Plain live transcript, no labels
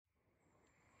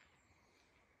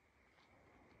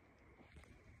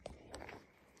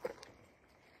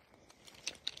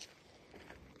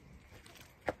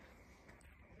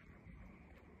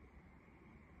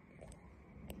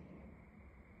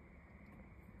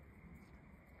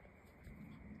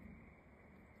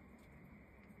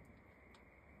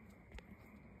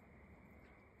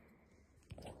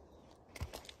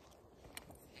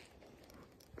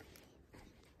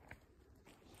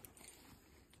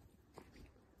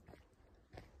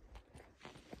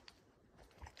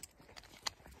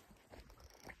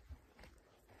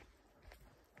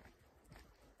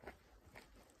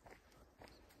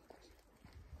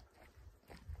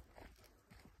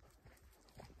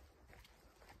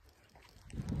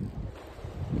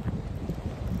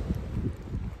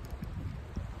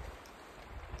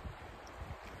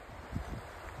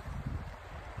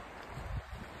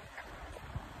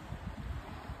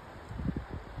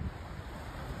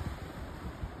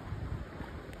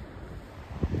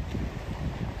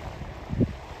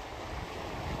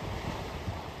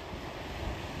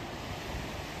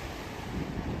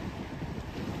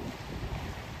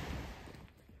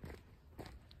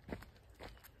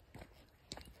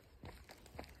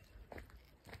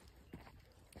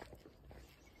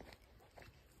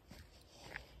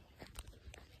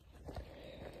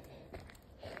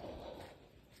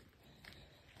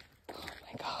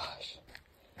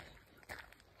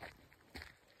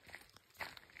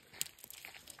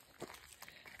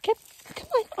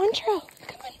Charles.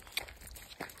 Come on.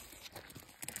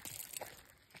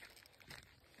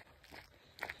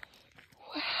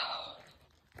 Wow.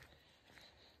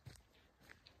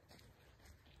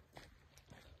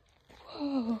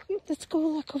 Whoa. Let's go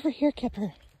look over here,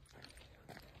 Kipper.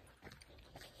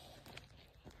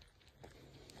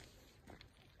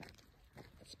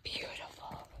 It's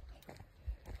beautiful.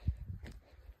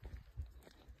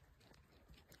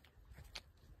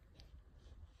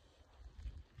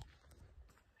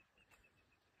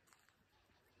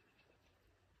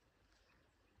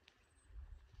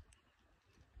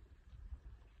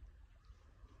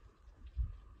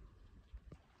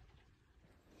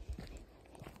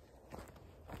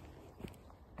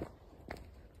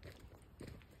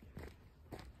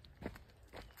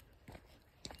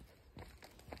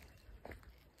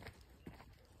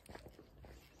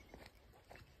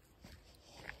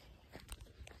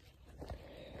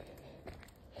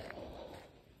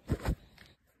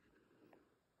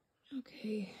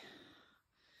 Okay,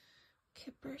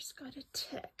 Kipper's got a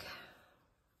tick.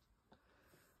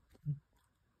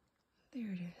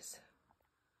 There it is.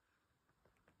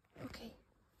 Okay,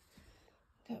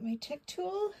 got my tick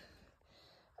tool,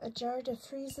 a jar to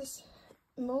freeze this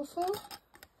mofo.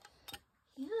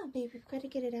 Yeah, baby, we've got to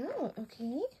get it out,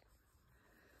 okay?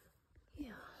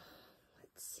 Yeah,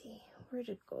 let's see, where'd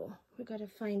it go? We got to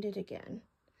find it again.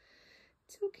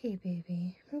 It's okay,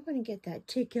 baby. We're going to get that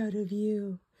tick out of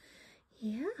you.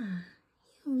 Yeah,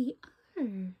 we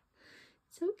are.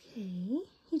 It's okay.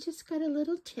 You just got a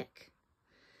little tick.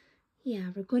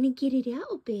 Yeah, we're going to get it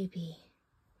out, baby.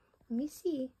 Let me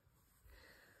see.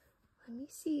 Let me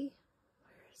see.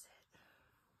 Where is it?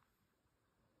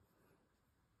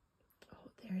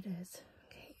 Oh, there it is.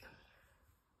 Okay.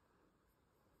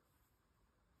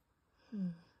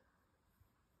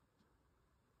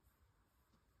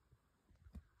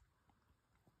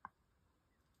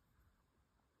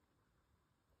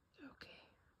 Okay.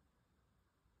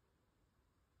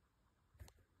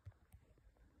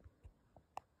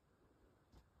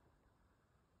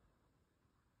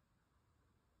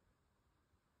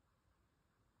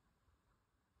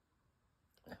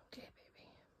 Okay, baby.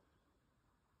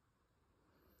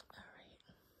 All right.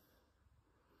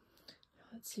 Now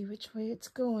let's see which way it's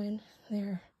going.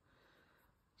 There.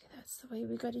 Okay, that's the way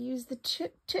we got to use the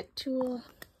tick tool.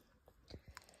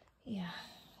 Yeah.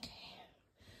 Okay.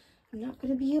 I'm not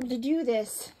going to be able to do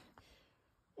this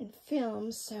in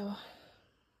film, so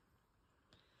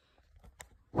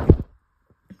let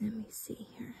me see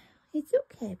here. It's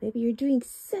okay, baby. You're doing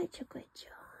such a good job.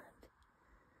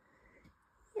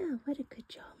 Yeah, what a good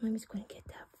job. Mommy's going to get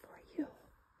that for you.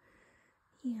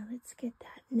 Yeah, let's get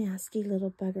that nasty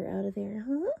little bugger out of there,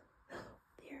 huh?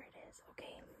 There it is.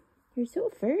 Okay. You're so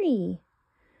furry.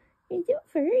 You're so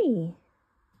furry.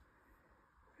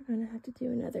 We're going to have to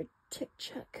do another tick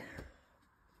check.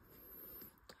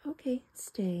 Okay,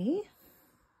 stay.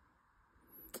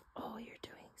 Oh, you're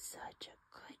doing such a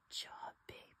good job,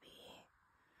 baby.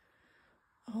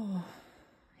 Oh,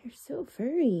 you're so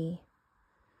furry.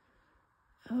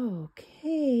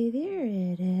 Okay, there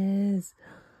it is.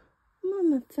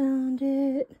 Mama found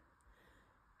it.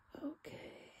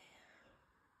 Okay.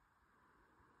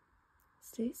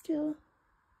 Stay still.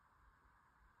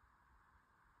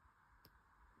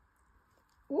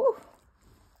 Woo!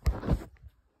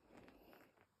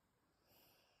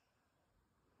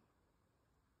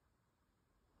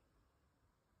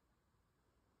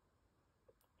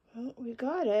 Well, we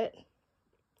got it.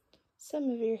 Some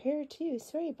of your hair too.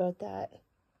 Sorry about that.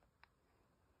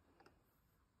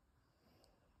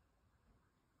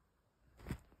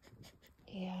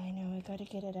 Yeah, I know. I gotta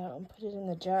get it out and put it in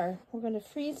the jar. We're gonna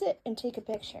freeze it and take a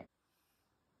picture.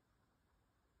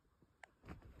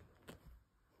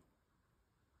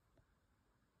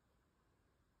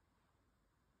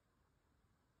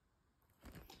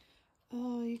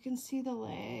 Oh, you can see the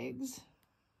legs.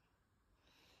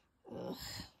 Ugh.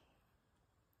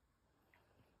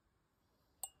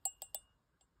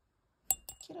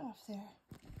 Get off there.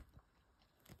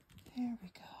 There we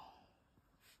go.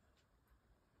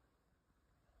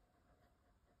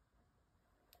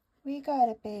 We got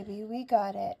it, baby. We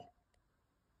got it.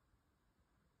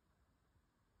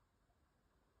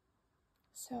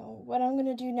 So what I'm going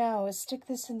to do now is stick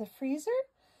this in the freezer,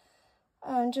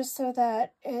 just so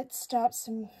that it stops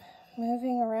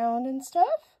moving around and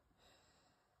stuff.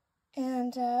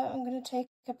 And I'm going to take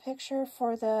a picture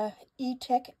for the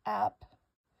eTick app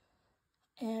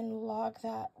and log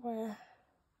that where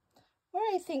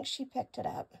I think she picked it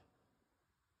up.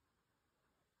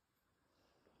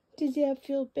 Does that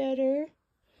feel better?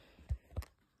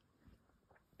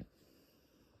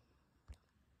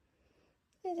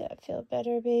 Does that feel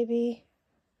better, baby?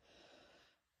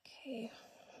 Okay.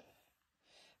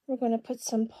 We're going to put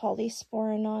some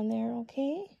polysporin on there,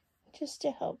 okay? Just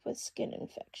to help with skin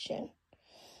infection.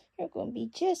 You're going to be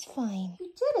just fine.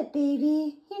 You did it,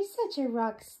 baby. You're such a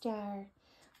rock star.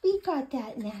 We got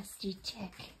that nasty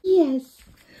tick. Yes,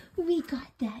 we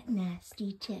got that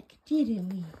nasty tick, didn't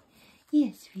we?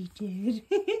 Yes, we did.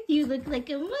 You look like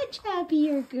a much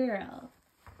happier girl.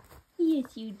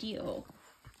 Yes, you do.